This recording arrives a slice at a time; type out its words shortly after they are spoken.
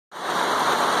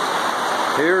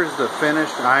Here's the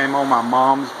finished. I am on my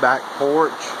mom's back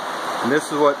porch, and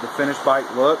this is what the finished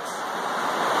bike looks.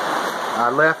 I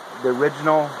left the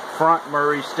original front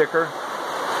Murray sticker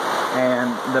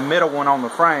and the middle one on the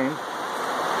frame.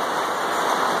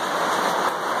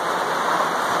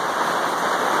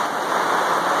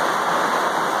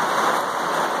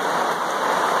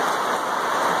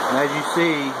 And as you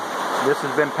see, this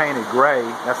has been painted gray.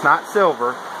 That's not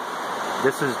silver.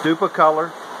 This is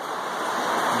Dupacolor,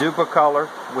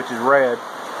 which is red,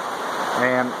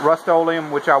 and Rust-Oleum,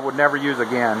 which I would never use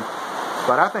again.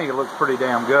 But I think it looks pretty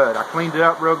damn good. I cleaned it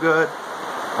up real good.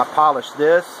 I polished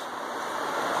this,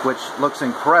 which looks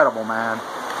incredible, man.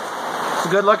 It's a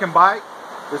good looking bike.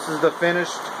 This is the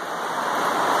finished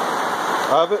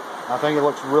of it. I think it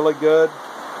looks really good.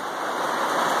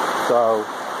 So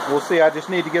we'll see. I just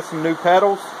need to get some new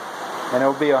pedals and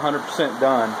it'll be 100%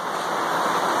 done.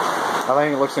 I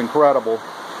think it looks incredible.